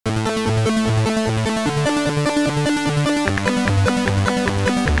Snapchat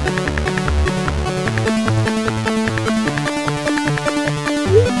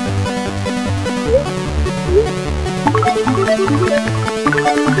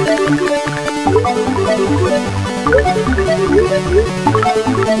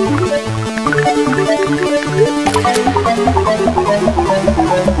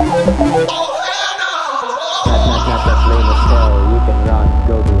lame as hell, you can run,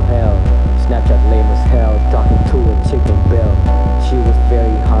 go to hell. Snapchat lame as hell, talking to a chicken belle. She was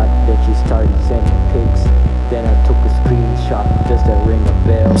very hot, then she started sending pics. Then I took a screenshot just to ring a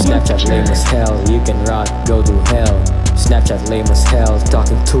bell. Snapchat lame as hell, you can run, go to hell. Snapchat lame as hell,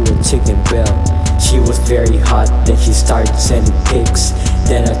 talking to a chicken belle. She was very hot, then she started sending pics.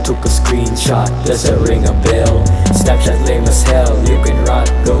 Then I took a screenshot just to ring a bell. Snapchat lame as hell, you can run,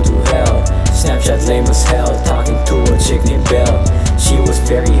 go to hell. Snapchat lame as hell, talking to a chick named Belle. She was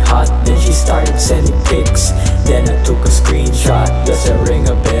very hot, then she started sending pics. Then I took a screenshot just to ring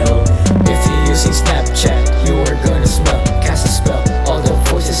a bell. If you're using Snapchat, you are gonna smell, cast a spell. All the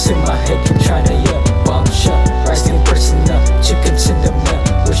voices in my head keep trying to yell. Bombshell, rising person up, chickens in the mail.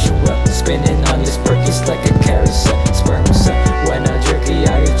 Wish you well, spinning on this percyz like a carousel. Sperm cell, when I jerky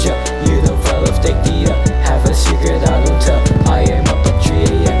I get gel. You don't fall off, take the up. Have a secret I don't tell. I am up at 3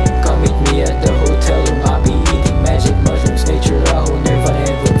 AM. Come meet me at the hotel room. I'll be eating magic mushrooms, nature, nirvana,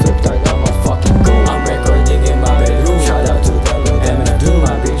 and vroom, FLIPTARD. I'm a fucking goon. I'm recording in my bedroom. Shout out to the Lord, I'm gonna do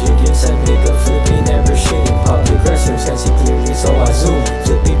my big drinkin, said miguel, flippy, never shitting. Public restrooms can see clearly, so I zoom.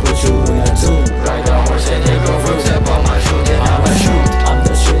 Flip people chewing a tune. Ride a horse and they go vroom, step on my shoe, then I'ma shoot. I'm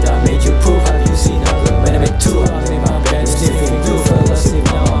the shit, I made you poop. Have you seen a girl when I make two? I'm in my bed, sniffing glue. Fell asleep,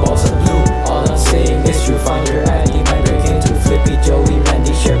 now my balls are blue. All I'm saying is true, find your addy. Might break into flippy, Joey,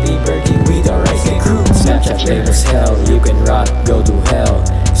 Randy, Sherby, Berkey, we the rising crew. Snapchat lame as hell, you can rock, go to hell.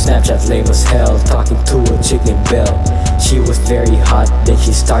 Snapchat lame as hell, talking to a chick named Belle. She was very hot, then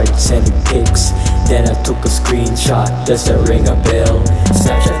she started sending pics. Then I took a screenshot just to ring a bell.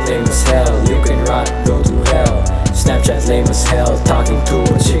 Snapchat lame as hell, you can rock, go to hell. Snapchat lame as hell, talking to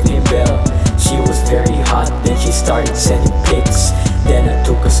a chick named Belle. She was very hot, then she started sending pics. Then I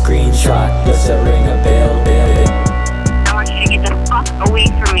took a screenshot just to ring a bell. I want you to get the fuck away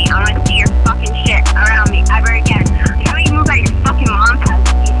from me. I want to see your fucking shit around me ever again. How about you move out of your fucking mom's house,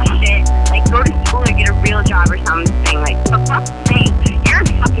 you piece of shit? Like, go to school or get a real job or something. Like, for fuck's sake, you're a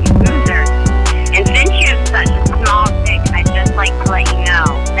fucking loser. And since you have such a small dick, I'd just like to let you know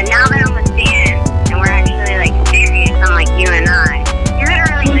that now that I'm with Dan and we're actually like serious, unlike you and I, you're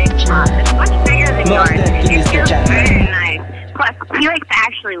literally like it's much bigger than yours. And it feels very nice. Plus, he likes to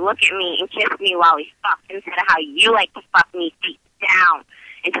actually look at me and kiss me while we fuck instead of how you like to fuck me feet down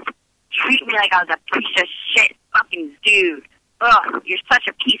and just treat me like I was a piece of shit fucking dude. Ugh, you're such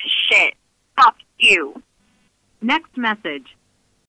a piece of shit. Fuck you. Next message.